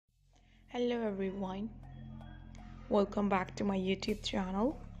Hello everyone, welcome back to my YouTube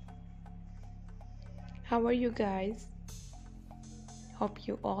channel. How are you guys? Hope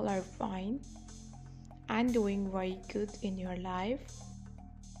you all are fine and doing very good in your life.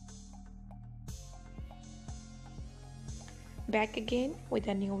 Back again with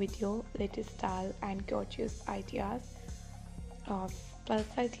a new video, latest style and gorgeous ideas of plus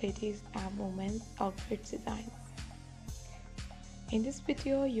size ladies and women's outfit designs. In this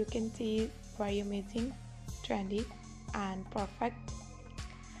video you can see very amazing, trendy and perfect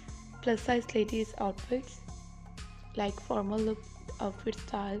plus size ladies outfits like formal look outfit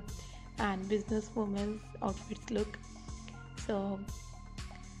style and business women's outfits look. So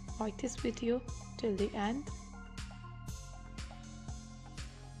watch this video till the end.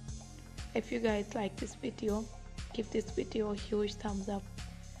 If you guys like this video, give this video a huge thumbs up.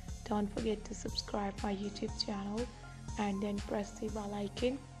 Don't forget to subscribe my YouTube channel and then press the bell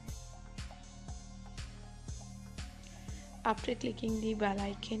icon. After clicking the bell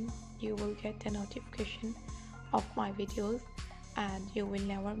icon, you will get a notification of my videos and you will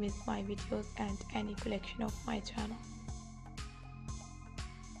never miss my videos and any collection of my channel.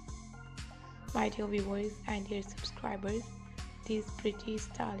 My dear viewers and dear subscribers, these pretty,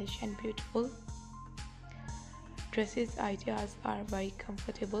 stylish and beautiful dresses ideas are very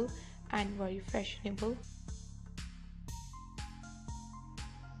comfortable and very fashionable.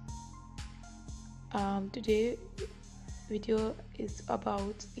 Today video is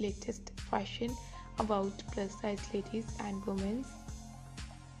about latest fashion about plus size ladies and women.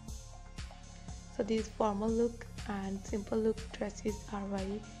 So these formal look and simple look dresses are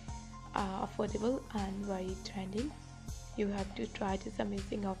very affordable and very trendy. You have to try these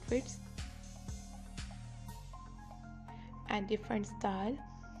amazing outfits and different style.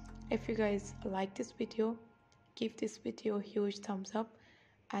 If you guys like this video, give this video a huge thumbs up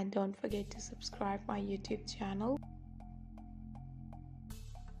and don't forget to subscribe my YouTube channel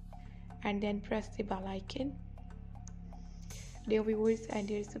and then press the bell icon. Dear viewers and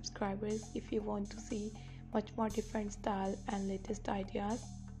dear subscribers, if you want to see much more different style and latest ideas,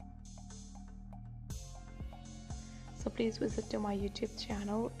 so please visit to my YouTube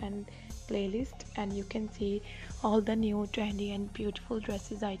channel and playlist and you can see all the new trendy and beautiful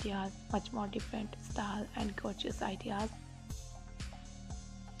dresses ideas, much more different style and gorgeous ideas.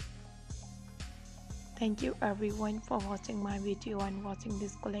 Thank you everyone for watching my video and watching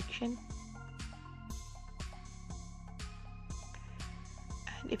this collection.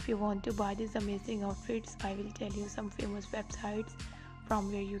 And if you want to buy these amazing outfits, I will tell you some famous websites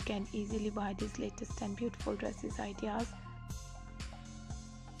from where you can easily buy these latest and beautiful dresses ideas.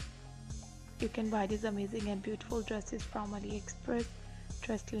 You can buy these amazing and beautiful dresses from AliExpress,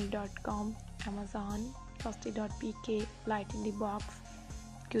 Dressly.com, Amazon, Toasty.pk, Light in the Box,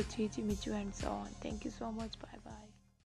 Gucci, Jimmy Choo and so on. Thank you so much. Bye bye.